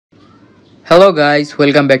Hello guys,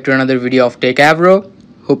 welcome back to another video of Techavro.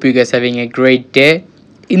 Hope you guys having a great day.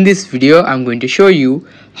 In this video, I'm going to show you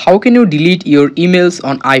how can you delete your emails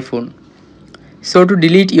on iPhone. So to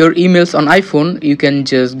delete your emails on iPhone, you can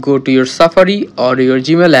just go to your Safari or your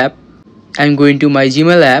Gmail app. I'm going to my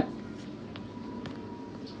Gmail app.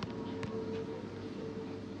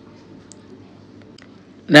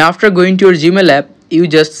 Now after going to your Gmail app, you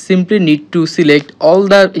just simply need to select all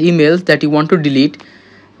the emails that you want to delete.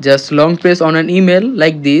 Just long press on an email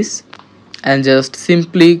like this and just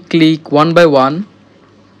simply click one by one.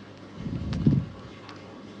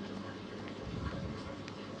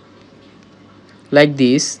 Like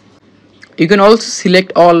this. You can also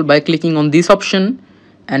select all by clicking on this option,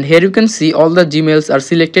 and here you can see all the Gmails are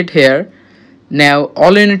selected here. Now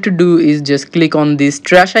all you need to do is just click on this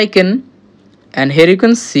trash icon, and here you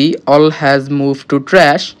can see all has moved to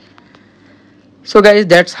trash. So guys,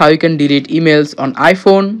 that's how you can delete emails on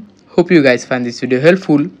iPhone. Hope you guys find this video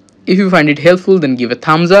helpful. If you find it helpful, then give a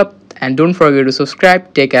thumbs up and don't forget to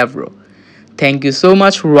subscribe Techavro. Thank you so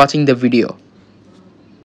much for watching the video.